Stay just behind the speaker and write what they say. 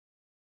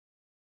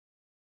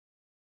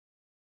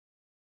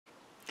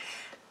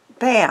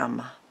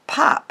bam,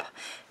 pop.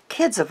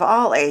 Kids of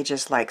all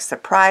ages like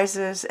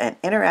surprises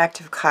and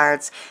interactive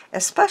cards,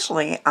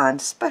 especially on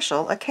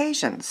special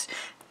occasions.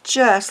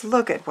 Just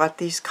look at what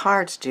these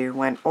cards do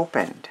when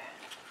opened.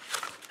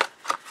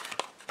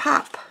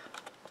 Pop,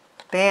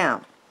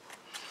 bam.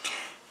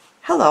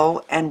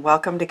 Hello and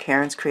welcome to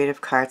Karen's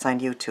Creative Cards on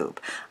YouTube.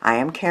 I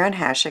am Karen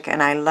Hashik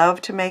and I love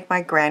to make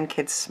my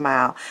grandkids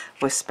smile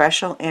with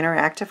special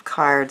interactive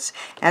cards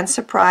and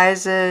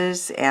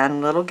surprises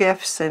and little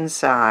gifts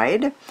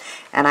inside.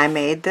 And I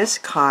made this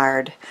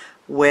card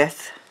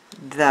with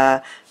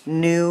the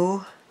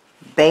new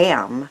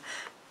BAM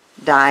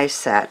die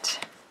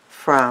set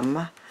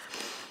from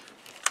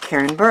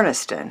Karen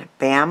Burniston.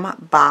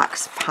 BAM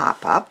box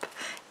pop-up.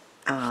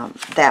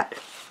 That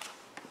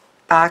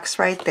box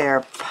right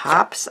there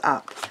pops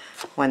up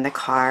when the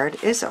card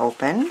is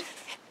opened.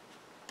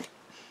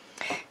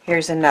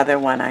 Here's another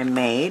one I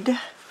made.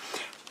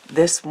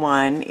 This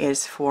one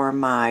is for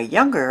my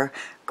younger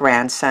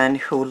grandson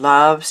who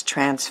loves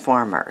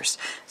Transformers.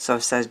 So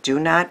it says do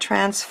not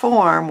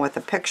transform with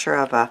a picture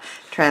of a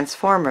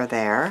transformer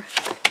there.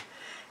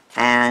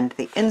 And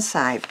the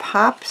inside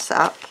pops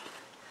up.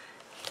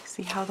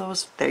 See how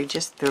those,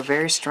 they're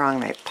very strong.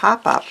 They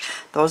pop up.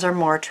 Those are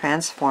more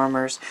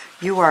Transformers.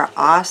 You are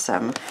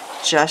awesome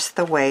just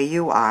the way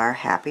you are.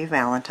 Happy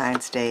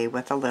Valentine's Day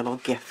with a little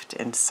gift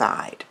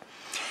inside.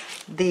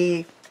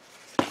 The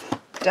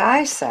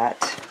die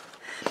set,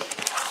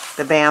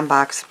 the BAM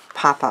box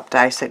pop-up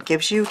die set,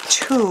 gives you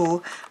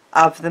two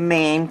of the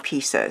main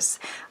pieces.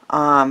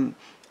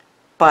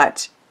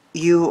 But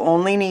you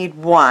only need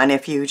one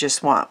if you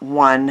just want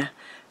one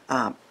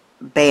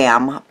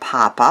BAM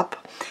pop-up.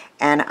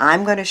 And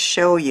I'm going to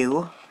show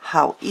you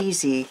how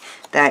easy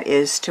that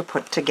is to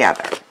put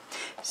together.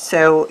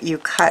 So you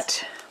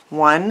cut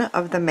one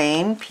of the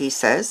main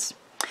pieces,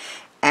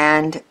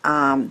 and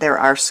there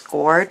are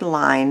scored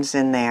lines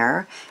in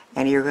there,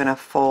 and you're going to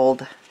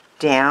fold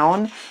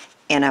down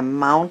in a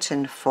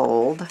mountain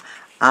fold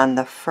on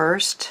the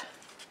first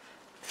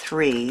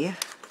three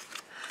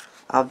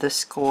of the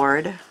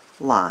scored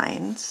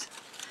lines.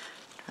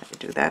 Try to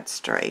do that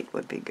straight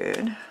would be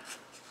good.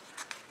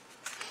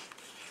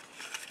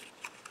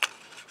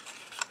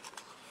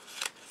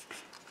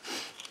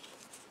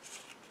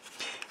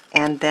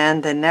 And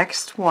then the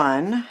next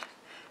one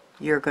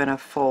you're going to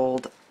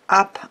fold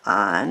up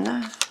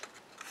on.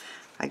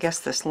 I guess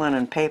this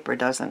linen paper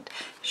doesn't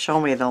show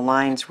me the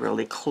lines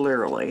really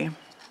clearly,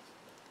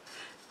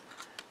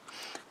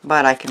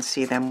 but I can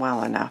see them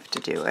well enough to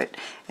do it.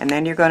 And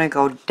then you're going to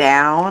go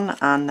down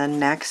on the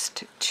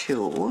next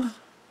two.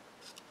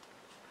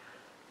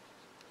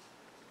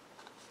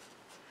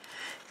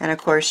 And of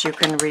course you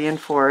can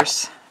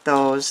reinforce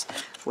those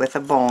with a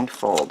bone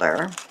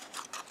folder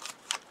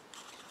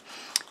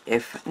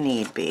if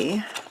need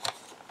be.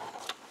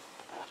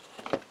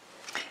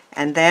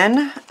 And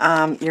then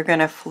you're going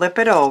to flip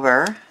it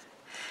over,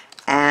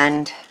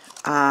 and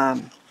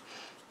on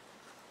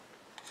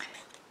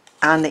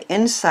the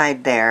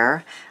inside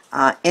there,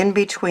 in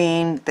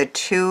between the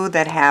two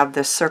that have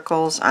the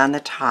circles on the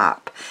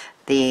top,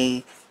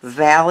 the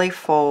valley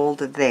fold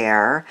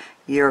there,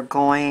 you're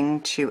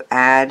going to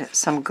add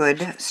some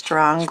good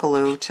strong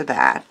glue to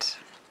that.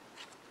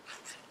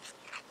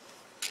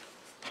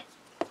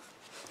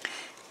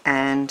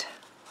 And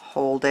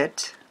hold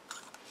it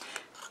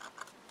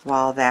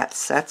while that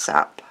sets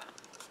up.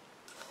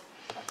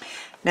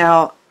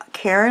 Now,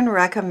 Karen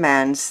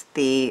recommends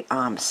the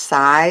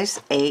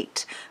size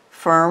 8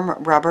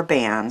 firm rubber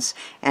bands,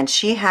 and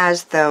she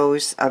has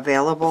those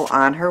available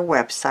on her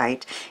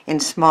website in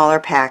smaller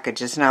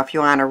packages. Now, if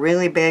you want a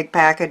really big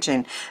package,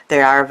 and they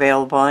are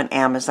available on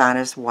Amazon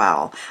as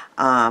well.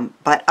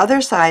 But other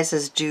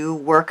sizes do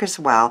work as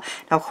well.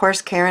 Now, of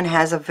course, Karen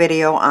has a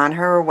video on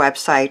her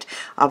website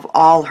of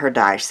all her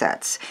die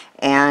sets,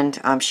 and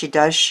she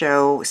does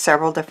show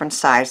several different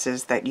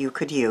sizes that you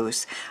could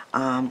use,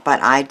 but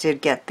I did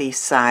get the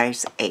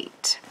size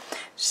 8.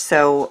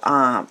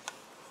 So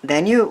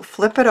then you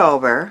flip it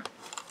over,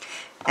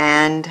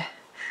 and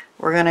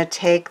we're going to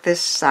take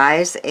this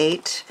size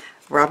 8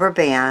 rubber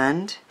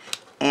band,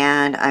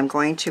 and I'm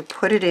going to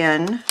put it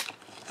in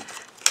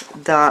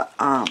the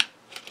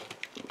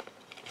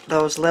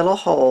those little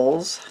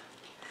holes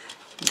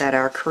that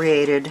are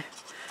created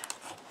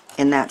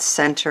in that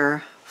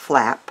center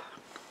flap.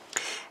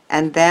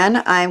 And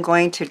then I'm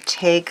going to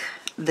take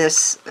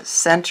this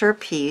center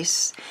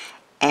piece,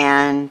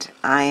 and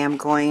I am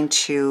going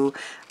to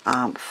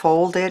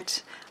fold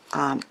it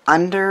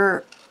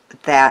under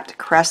that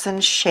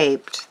crescent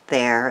shaped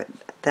there,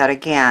 that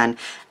again,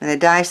 and the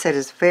die set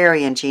is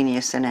very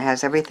ingenious and it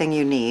has everything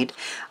you need.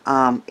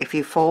 If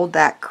you fold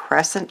that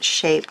crescent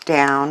shape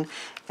down,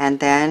 and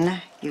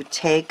then you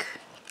take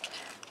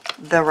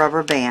the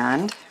rubber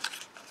band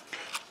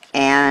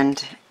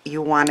and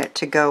you want it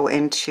to go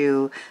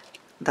into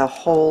the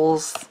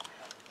holes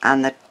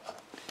on the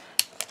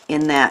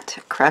in that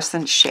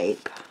crescent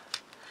shape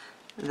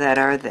that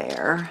are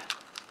there.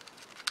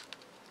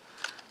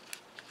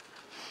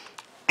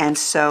 And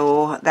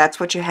so that's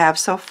what you have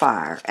so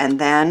far. And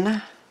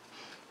then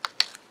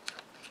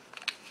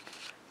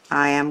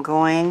I am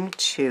going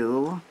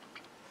to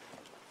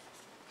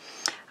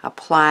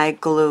apply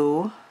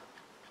glue.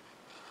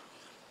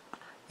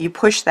 You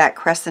push that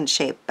crescent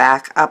shape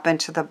back up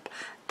into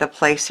the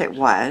place it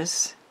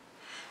was,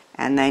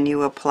 and then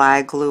you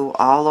apply glue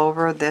all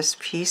over this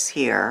piece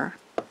here.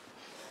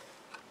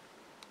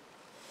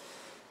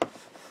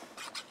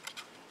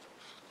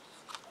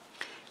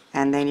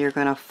 And then you're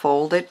going to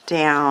fold it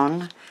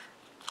down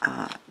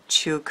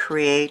to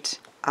create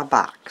a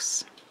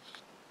box.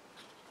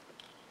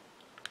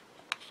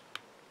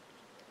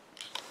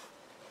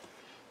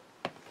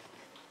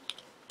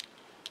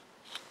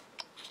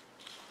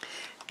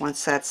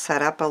 Once that's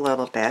set up a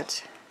little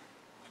bit,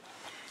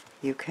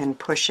 you can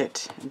push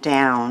it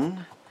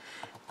down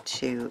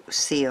to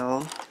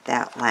seal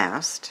that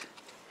last.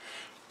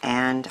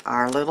 And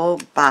our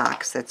little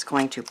box that's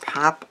going to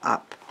pop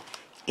up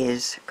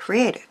is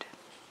created.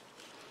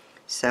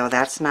 So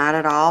that's not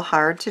at all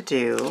hard to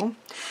do.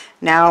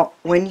 Now,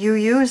 when you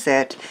use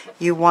it,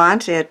 you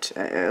want it,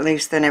 at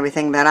least in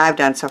everything that I've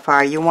done so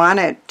far, you want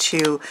it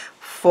to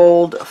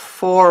fold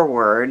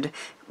forward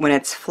when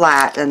it's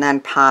flat and then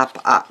pop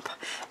up.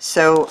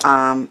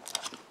 So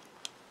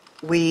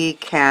we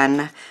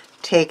can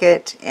take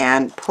it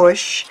and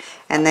push,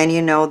 and then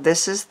you know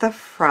this is the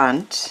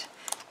front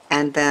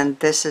and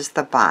this is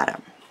the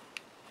bottom.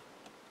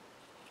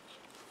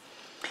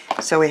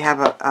 So we have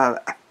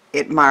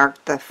it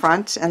marked the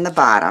front and the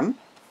bottom.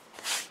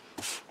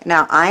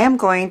 Now I am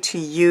going to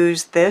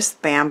use this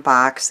BAM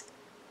box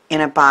in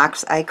a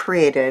box I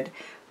created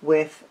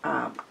with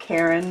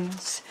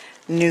Karen's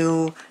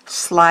new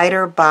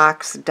slider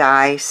box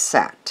die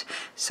set.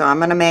 So I'm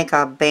going to make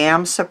a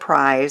BAM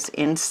surprise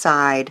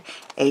inside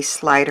a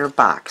slider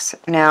box.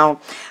 Now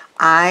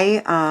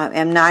I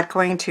am not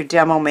going to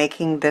demo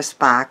making this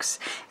box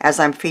as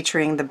I'm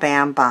featuring the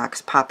BAM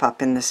box pop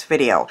up in this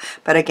video.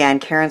 But again,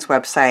 Karen's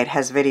website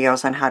has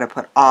videos on how to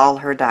put all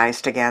her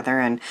dies together,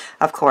 and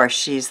of course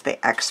she's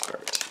the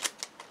expert.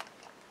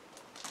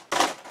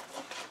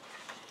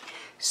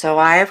 So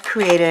I have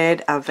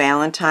created a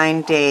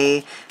Valentine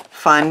Day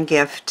fun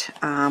gift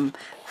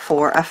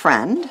for a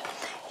friend,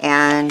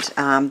 and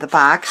the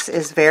box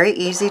is very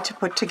easy to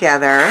put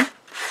together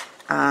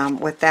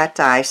with that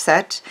die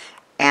set.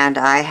 And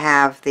I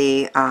have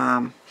the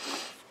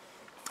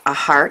a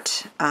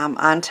heart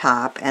on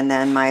top, and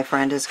then my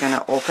friend is going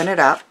to open it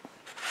up,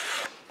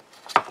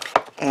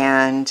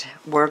 and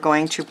we're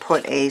going to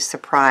put a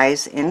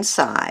surprise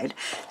inside.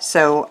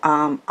 So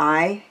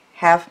I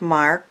have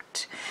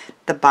marked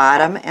the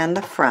bottom and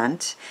the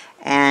front,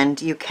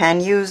 and you can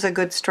use a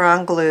good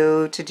strong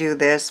glue to do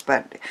this,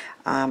 but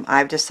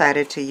I've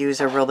decided to use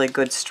a really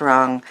good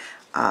strong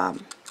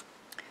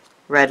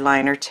red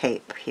liner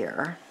tape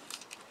here.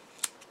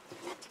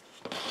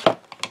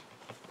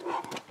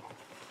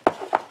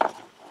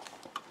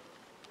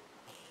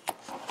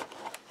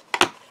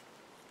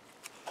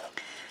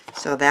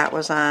 So that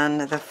was on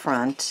the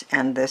front,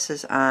 and this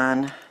is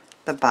on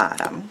the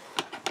bottom.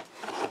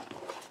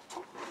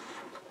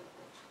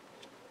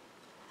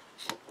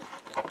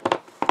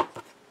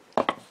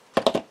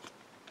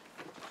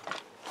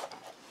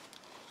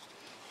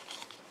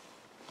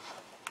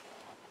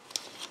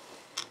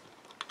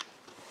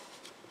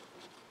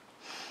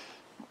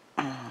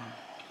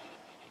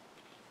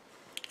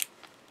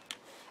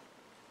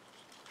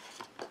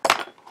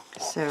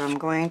 So I'm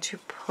going to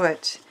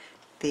put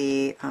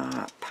the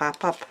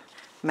pop-up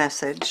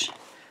message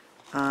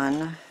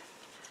on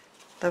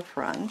the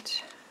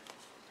front.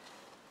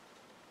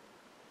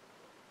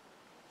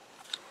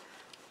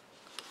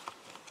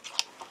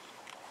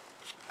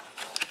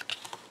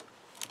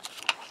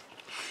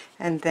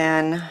 And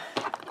then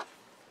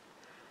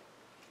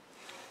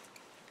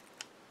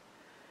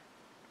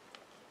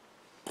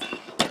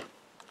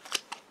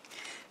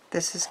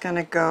this is going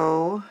to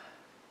go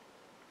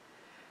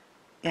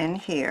in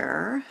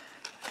here,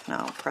 and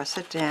I'll press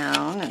it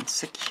down and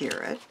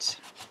secure it.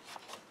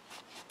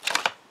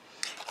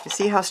 You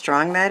see how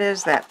strong that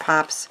is? That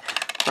pops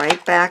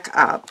right back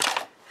up.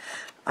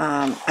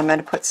 I'm going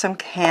to put some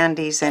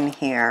candies in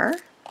here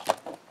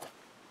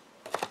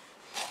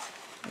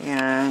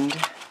and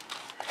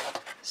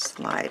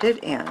slide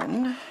it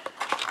in.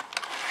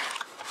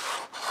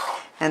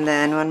 And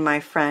then when my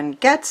friend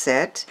gets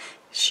it,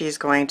 she's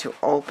going to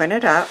open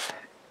it up,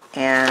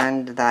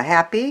 and the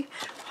Happy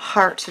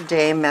Heart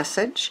Day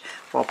message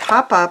will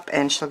pop up,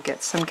 and she'll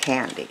get some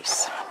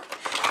candies.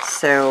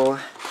 So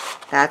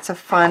that's a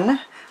fun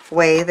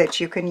way that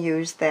you can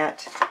use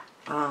that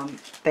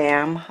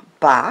BAM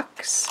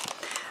box.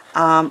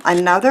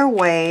 Another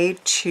way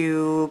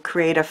to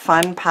create a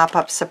fun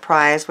pop-up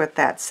surprise with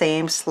that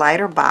same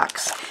slider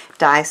box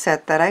die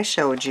set that I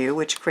showed you,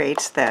 which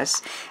creates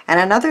this, and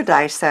another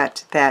die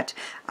set that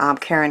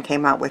Karen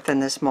came out with in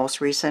this most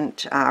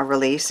recent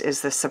release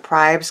is the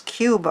Surprise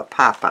Cube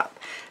pop-up.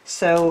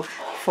 So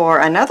for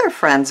another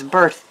friend's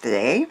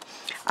birthday,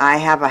 I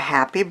have a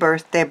happy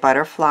birthday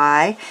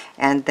butterfly,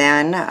 and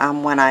then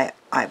when I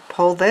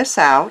pull this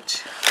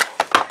out,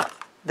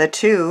 the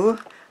two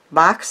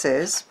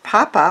boxes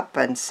pop up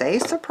and say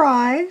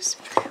surprise,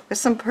 with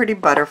some pretty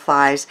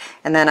butterflies,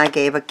 and then I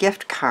gave a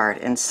gift card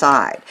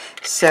inside.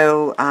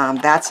 So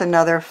that's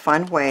another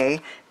fun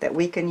way that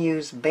we can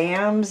use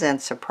BAMs and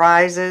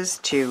surprises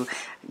to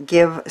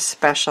give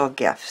special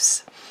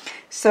gifts.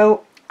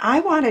 So I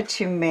wanted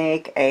to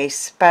make a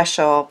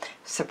special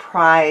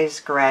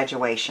surprise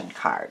graduation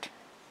card.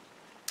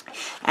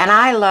 And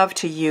I love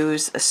to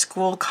use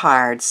school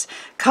cards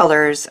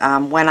colors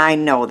when I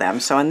know them.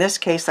 So in this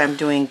case, I'm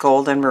doing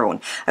gold and maroon.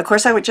 Of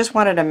course, I just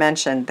wanted to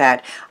mention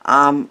that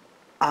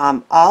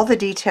all the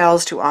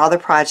details to all the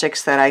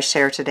projects that I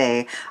share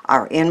today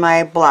are in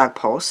my blog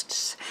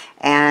posts.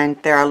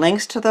 And there are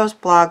links to those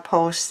blog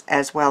posts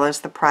as well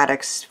as the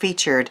products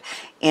featured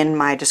in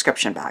my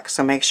description box.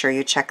 So make sure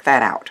you check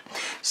that out.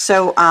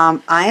 So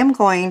I am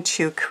going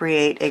to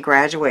create a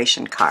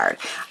graduation card.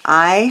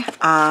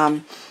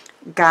 I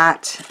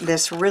got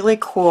this really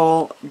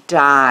cool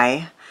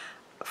die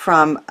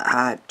from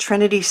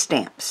Trinity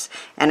stamps,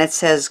 and it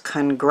says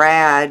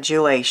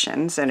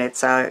Congradulations, and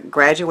it's a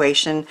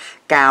graduation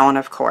gown,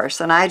 of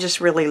course, and I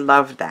just really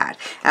love that,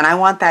 and I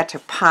want that to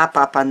pop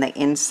up on the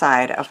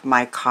inside of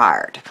my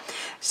card.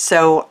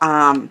 So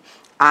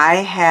I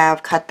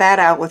have cut that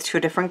out with 2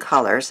 different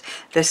colors.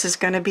 This is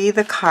going to be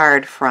the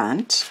card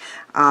front,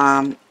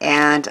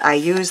 and I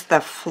used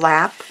the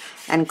flap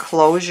and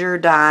closure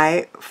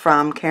die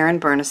from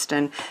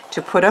Burniston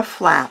to put a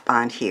flap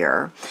on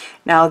here.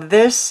 Now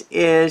this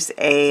is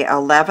a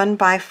 11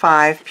 by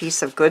 5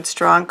 piece of good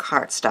strong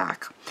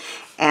cardstock,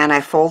 and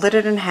I folded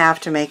it in half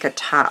to make a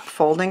top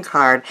folding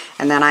card,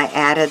 and then I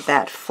added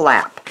that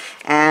flap,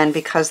 and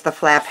because the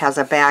flap has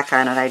a back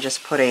on it, I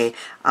just put a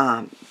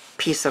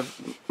piece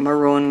of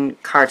maroon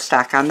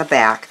cardstock on the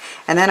back,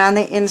 and then on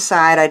the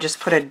inside I just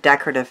put a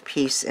decorative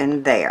piece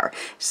in there.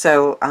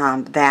 So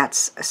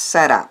that's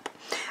set up.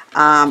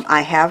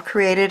 I have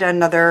created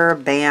another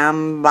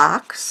BAM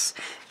box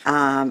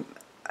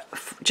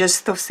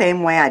just the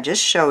same way I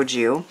just showed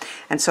you,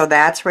 and so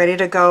that's ready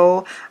to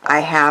go. I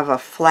have a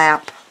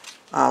flap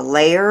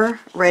layer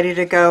ready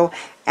to go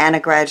and a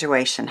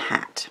graduation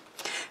hat.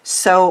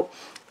 So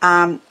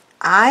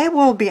I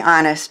will be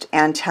honest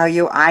and tell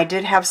you I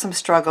did have some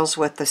struggles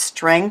with the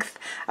strength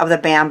of the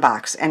BAM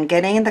box and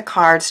getting the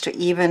cards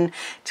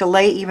to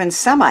lay even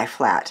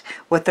semi-flat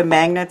with the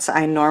magnets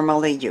I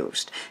normally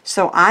used.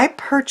 So I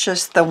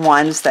purchased the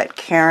ones that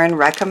Karen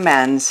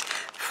recommends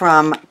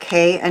from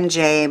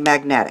K&J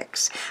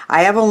Magnetics.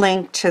 I have a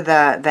link to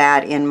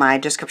that in my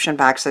description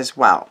box as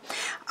well.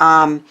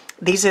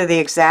 These are the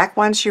exact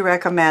ones she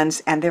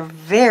recommends, and they're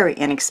very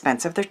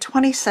inexpensive. They're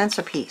 20 cents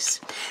a piece,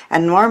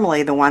 and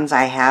normally the ones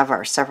I have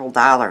are several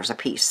dollars a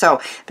piece. So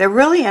they're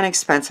really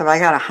inexpensive. I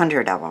got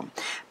 100 of them,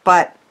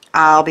 but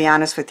I'll be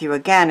honest with you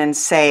again and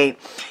say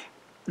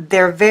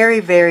they're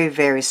very, very,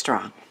 very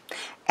strong.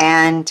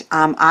 And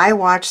I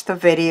watched the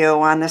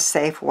video on the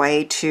safe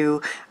way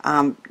to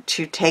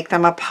take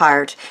them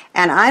apart,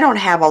 and I don't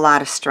have a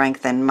lot of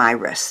strength in my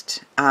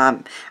wrist.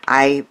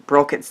 I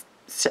broke it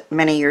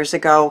many years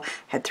ago,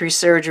 had 3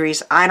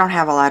 surgeries. I don't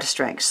have a lot of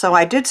strength, so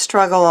I did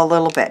struggle a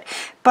little bit.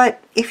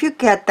 But if you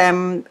get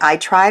them, I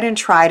tried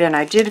and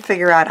I did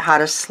figure out how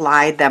to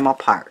slide them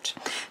apart.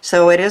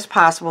 So it is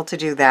possible to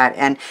do that,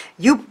 and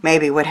you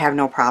maybe would have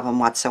no problem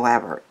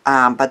whatsoever.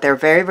 But they're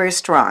very, very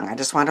strong. I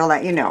just want to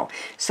let you know.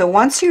 So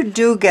once you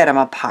do get them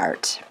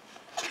apart,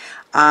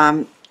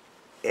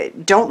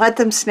 don't let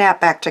them snap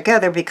back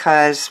together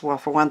because, well,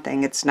 for one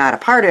thing, it's not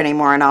apart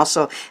anymore, and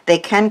also they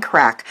can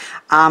crack.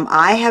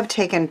 I have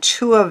taken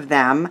 2 of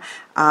them,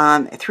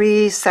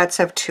 3 sets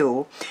of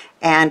 2,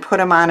 and put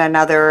them on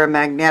another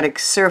magnetic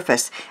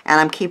surface,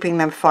 and I'm keeping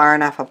them far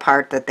enough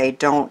apart that they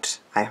don't,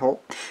 I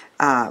hope,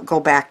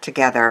 go back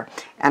together,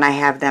 and I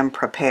have them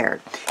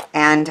prepared.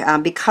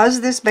 And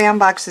because this BAM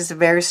box is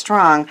very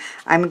strong,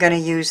 I'm going to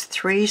use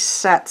 3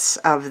 sets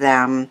of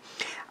them,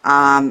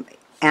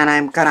 and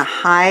I'm going to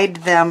hide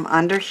them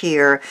under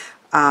here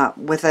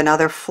with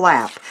another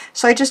flap.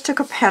 So I just took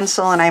a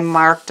pencil and I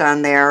marked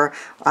on there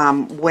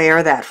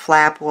where that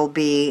flap will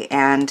be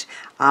and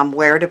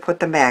where to put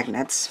the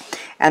magnets.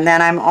 And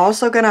then I'm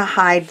also going to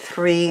hide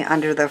 3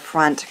 under the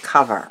front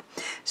cover.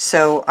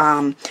 So,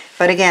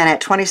 but again,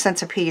 at 20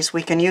 cents a piece,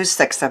 we can use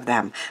 6 of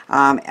them.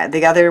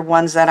 The other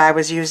ones that I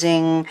was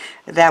using,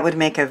 that would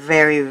make a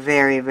very,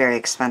 very, very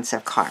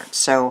expensive card.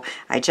 So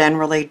I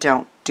generally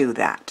don't do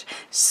that.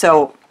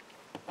 So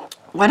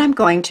what I'm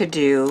going to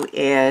do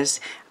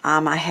is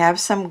I have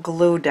some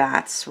glue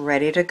dots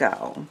ready to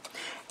go,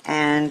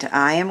 and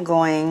I am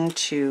going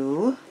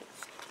to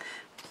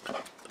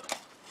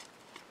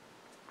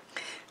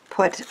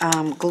put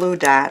glue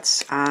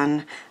dots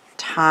on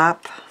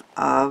top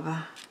of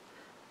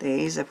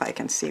these, if I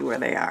can see where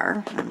they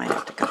are. I might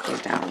have to cut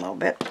these down a little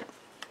bit.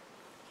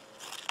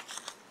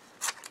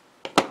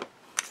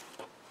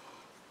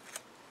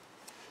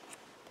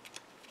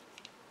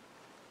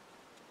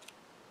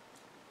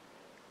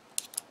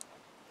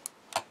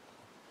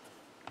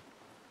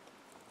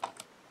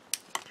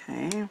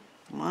 Okay,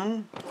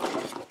 1.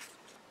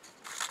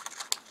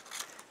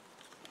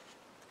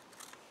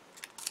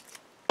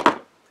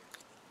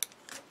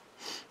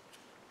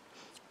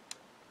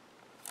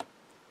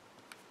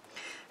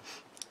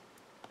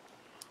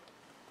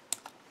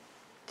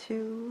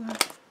 2.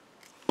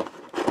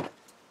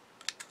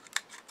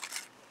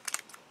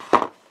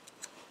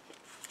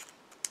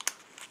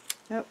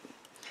 Yep.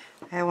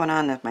 I have one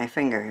on my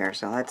finger here,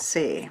 so let's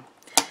see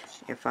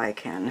if I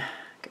can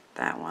get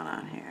that one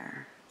on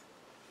here.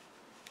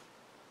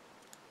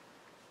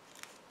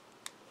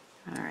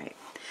 Alright,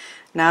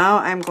 now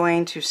I'm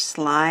going to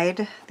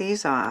slide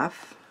these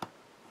off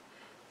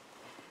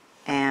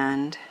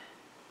and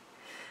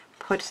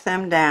put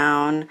them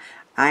down.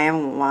 I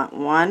want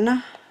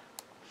one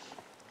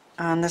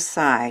on the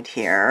side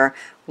here,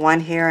 one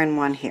here and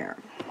one here.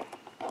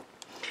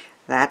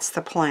 That's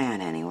the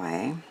plan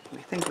anyway. I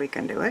think we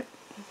can do it.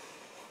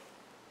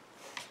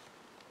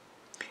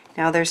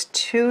 Now there's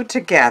 2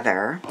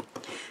 together,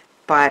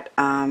 but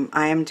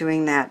I am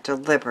doing that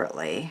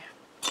deliberately.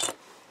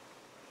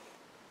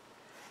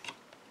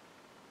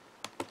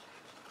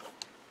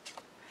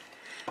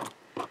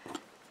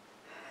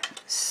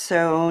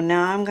 So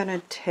now I'm going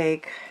to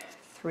take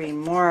 3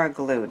 more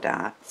glue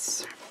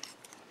dots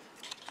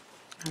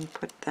and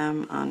put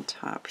them on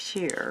top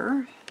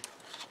here.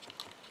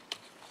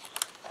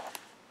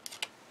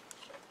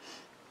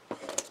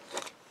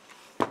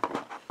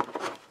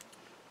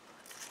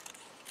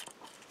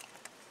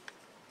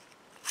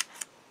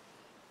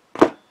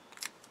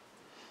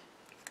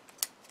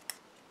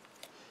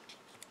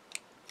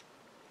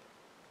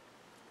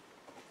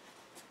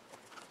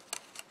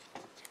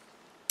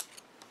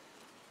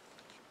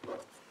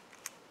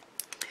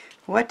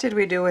 What did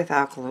we do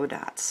without glue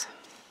dots?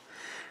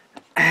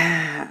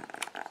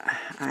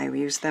 I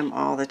use them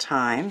all the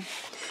time.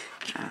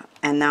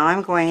 And now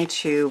I'm going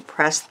to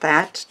press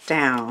that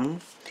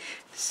down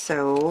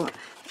so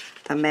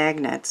the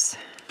magnets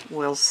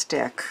will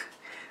stick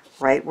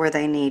right where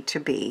they need to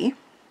be.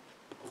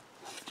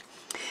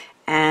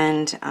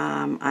 And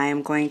I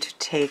am going to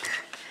take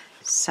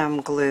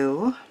some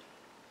glue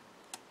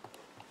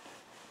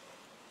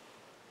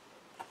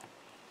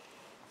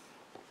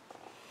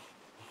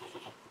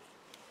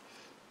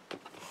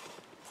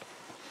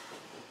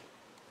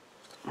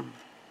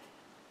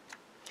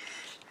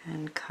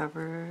and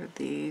cover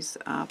these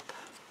up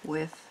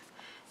with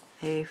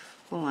a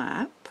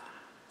flap.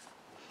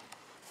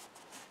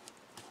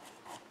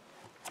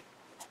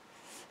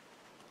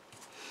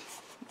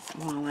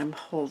 While I'm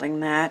holding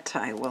that,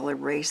 I will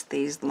erase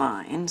these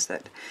lines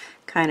that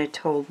kind of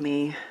told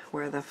me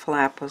where the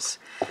flap was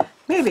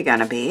maybe going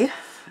to be.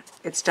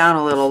 It's down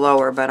a little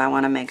lower, but I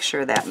want to make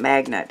sure that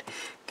magnet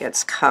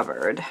gets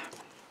covered.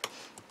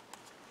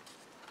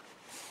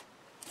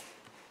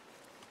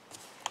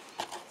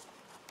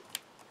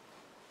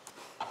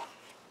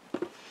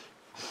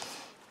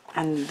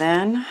 And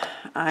then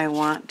I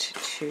want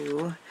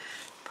to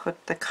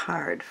put the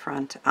card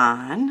front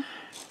on.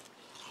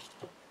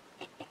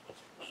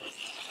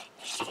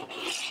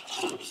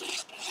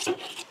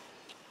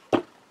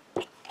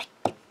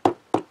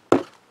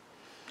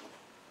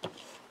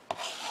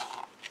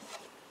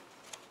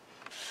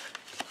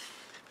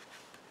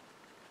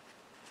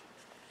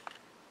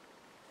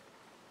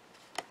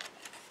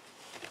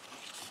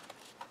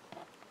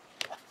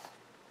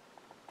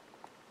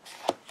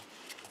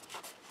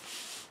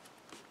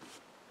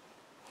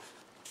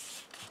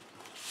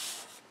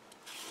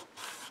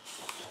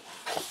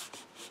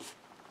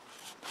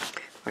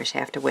 Of course, you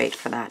have to wait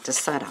for that to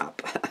set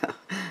up.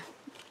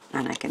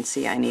 And I can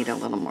see I need a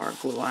little more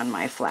glue on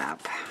my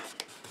flap.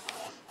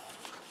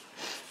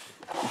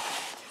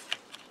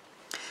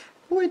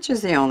 Which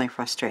is the only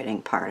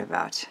frustrating part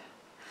about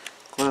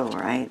glue,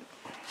 right?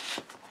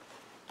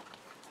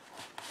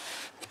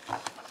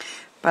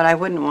 But I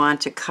wouldn't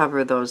want to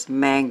cover those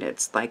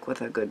magnets like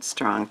with a good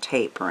strong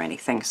tape or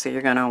anything, so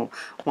you're going to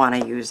want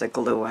to use a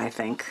glue, I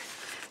think,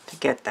 to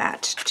get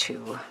that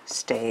to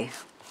stay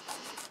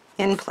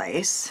in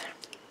place.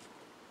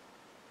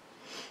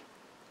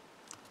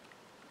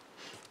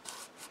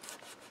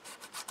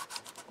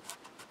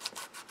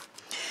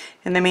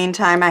 In the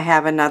meantime, I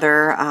have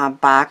another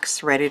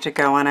box ready to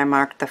go, and I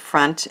marked the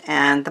front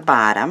and the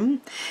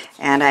bottom.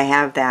 And I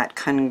have that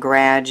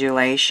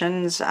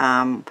Congratulations,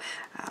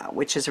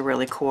 which is a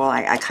really cool.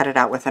 I cut it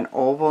out with an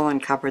oval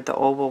and covered the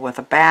oval with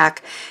a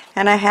back.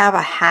 And I have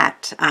a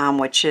hat,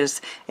 which is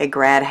a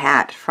grad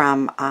hat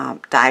from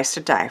Dies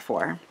to Die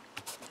For.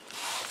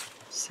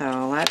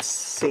 So let's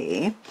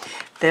see.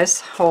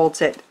 This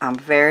holds it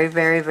very,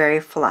 very,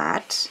 very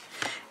flat.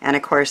 And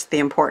of course, the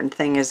important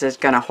thing is it's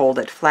going to hold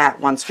it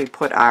flat once we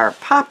put our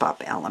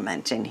pop-up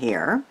element in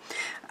here.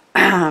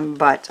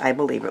 But I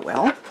believe it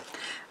will.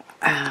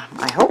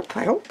 I hope.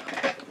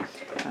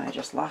 I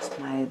just lost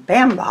my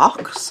BAM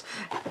box.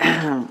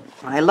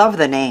 I love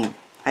the name.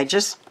 I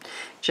just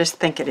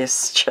think it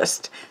is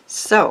just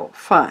so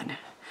fun.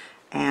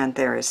 And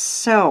there is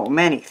so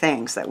many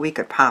things that we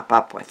could pop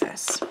up with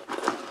this.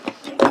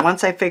 And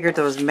once I figured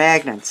those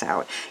magnets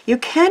out, you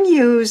can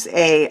use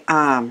a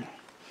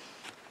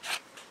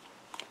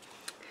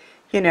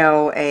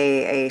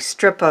a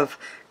strip of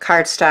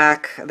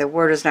cardstock, the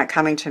word is not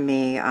coming to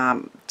me,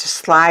 to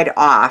slide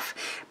off,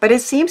 but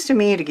it seems to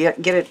me to get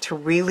it to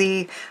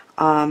really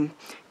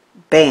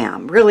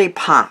bam, really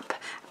pop.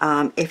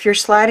 If you're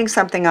sliding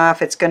something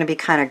off, it's going to be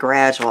kind of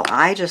gradual.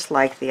 I just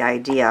like the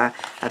idea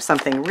of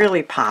something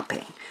really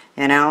popping,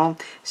 you know.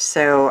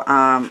 So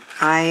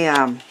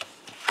I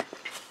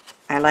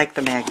like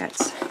the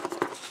magnets.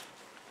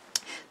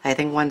 I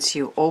think once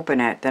you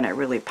open it, then it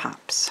really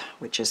pops,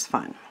 which is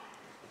fun.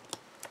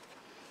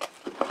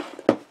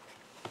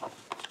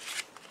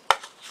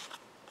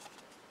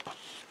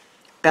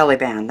 Belly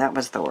band, that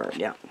was the word,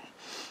 yeah.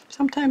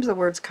 Sometimes the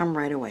words come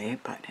right away,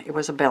 but it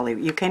was a belly.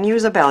 You can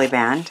use a belly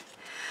band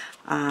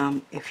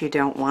if you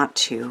don't want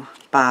to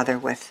bother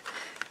with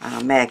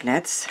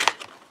magnets.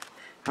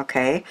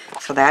 Okay,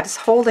 so that is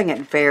holding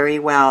it very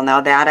well.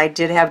 Now that I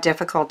did have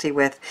difficulty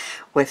with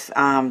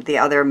the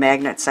other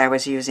magnets I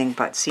was using,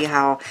 but see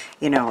how,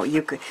 you know,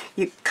 you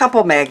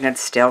couple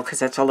magnets still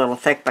because it's a little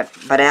thick, but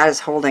that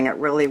is holding it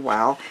really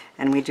well.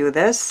 And we do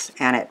this,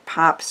 and it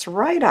pops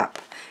right up.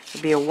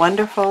 It'd be a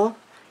wonderful,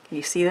 can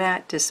you see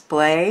that,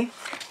 display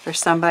for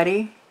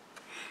somebody.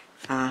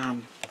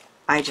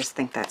 I just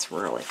think that's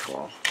really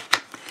cool.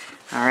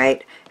 All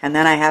right, and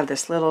then I have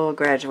this little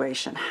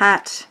graduation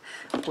hat,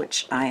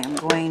 which I am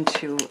going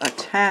to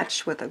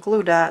attach with a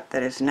glue dot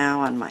that is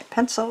now on my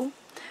pencil.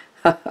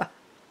 But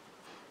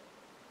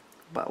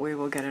we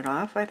will get it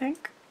off, I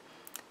think.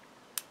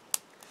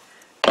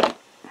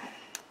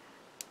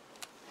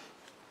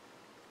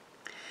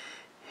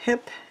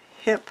 Hip,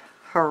 hip,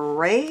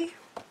 hooray.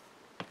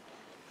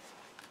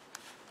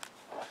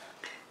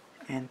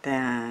 And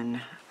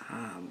then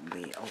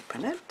we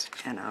open it,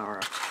 and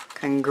our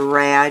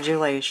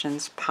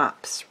congratulations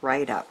pops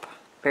right up.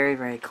 Very,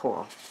 very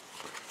cool.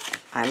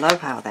 I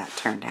love how that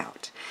turned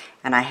out.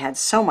 And I had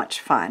so much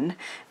fun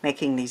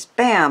making these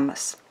BAM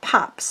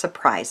pop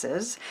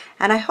surprises.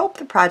 And I hope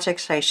the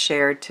projects I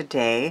shared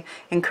today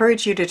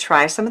encourage you to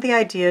try some of the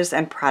ideas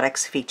and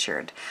products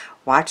featured.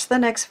 Watch the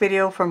next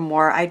video for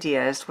more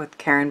ideas with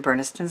Karen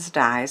Burniston's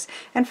dies,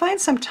 and find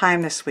some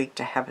time this week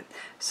to have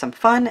some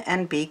fun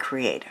and be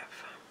creative.